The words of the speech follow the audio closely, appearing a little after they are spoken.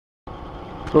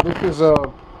So this is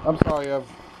I'm sorry,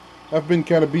 I've been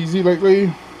kind of busy lately,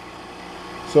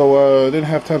 so didn't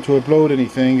have time to upload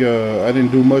anything. I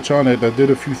didn't do much on it. I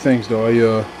did a few things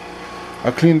though.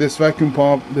 I cleaned this vacuum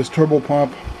pump, this turbo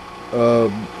pump,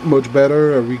 much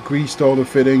better. I re-greased all the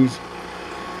fittings.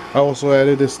 I also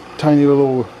added this tiny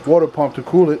little water pump to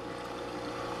cool it.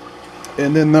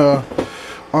 And then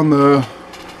on the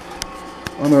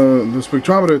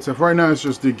spectrometer itself, right now it's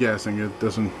just degassing. It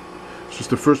doesn't. It's just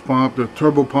the first pump. The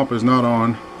turbo pump is not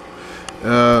on.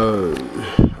 I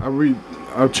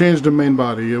changed the main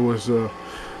body. It was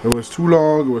too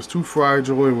long. It was too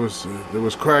fragile. It was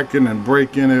cracking and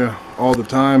breaking all the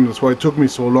time. That's why it took me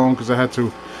so long, because I had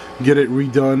to get it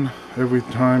redone every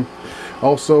time.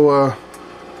 Also,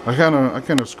 I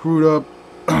kind of screwed up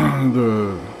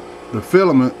the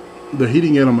filament, the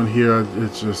heating element here.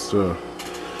 It's just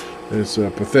it's a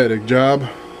pathetic job,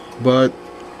 but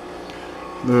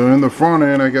in the front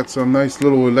end I got some nice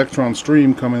little electron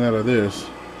stream coming out of this.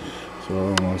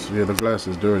 So yeah, the glass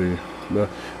is dirty, but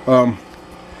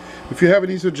if you have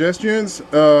any suggestions,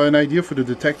 an idea for the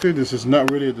detector, this is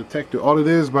not really a detector. All it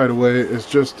is, by the way, is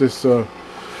just this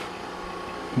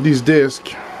these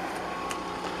discs.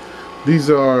 These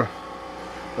are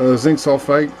zinc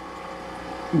sulfide.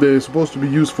 They're supposed to be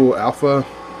used for alpha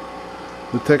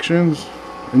detections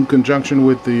in conjunction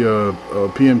with the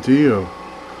PMT,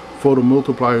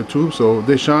 photomultiplier tube. So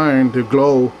they shine, they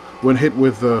glow when hit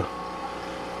with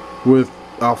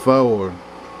alpha or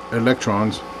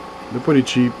electrons. They're pretty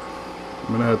cheap.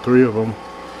 I'm gonna have 3 of them,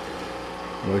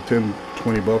 like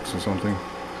 10-20 bucks or something.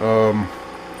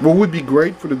 What would be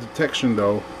great for the detection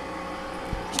though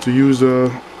is to use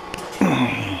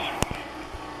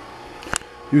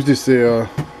this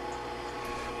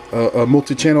a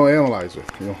multi-channel analyzer,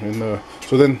 you know, and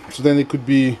so then it could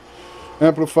be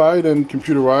amplified and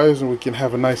computerized, and we can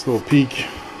have a nice little peak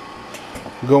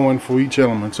going for each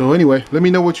element. So anyway, let me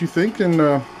know what you think,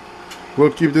 and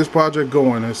we'll keep this project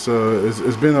going. It's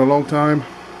been a long time,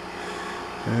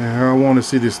 and I want to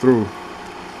see this through.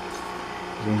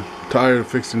 I'm tired of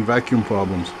fixing vacuum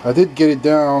problems. I did get it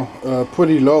down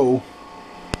pretty low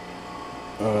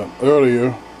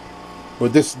earlier,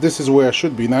 but this is where I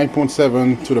should be.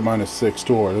 9.7 to the -6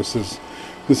 torr. This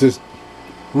is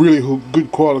really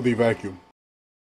good quality vacuum.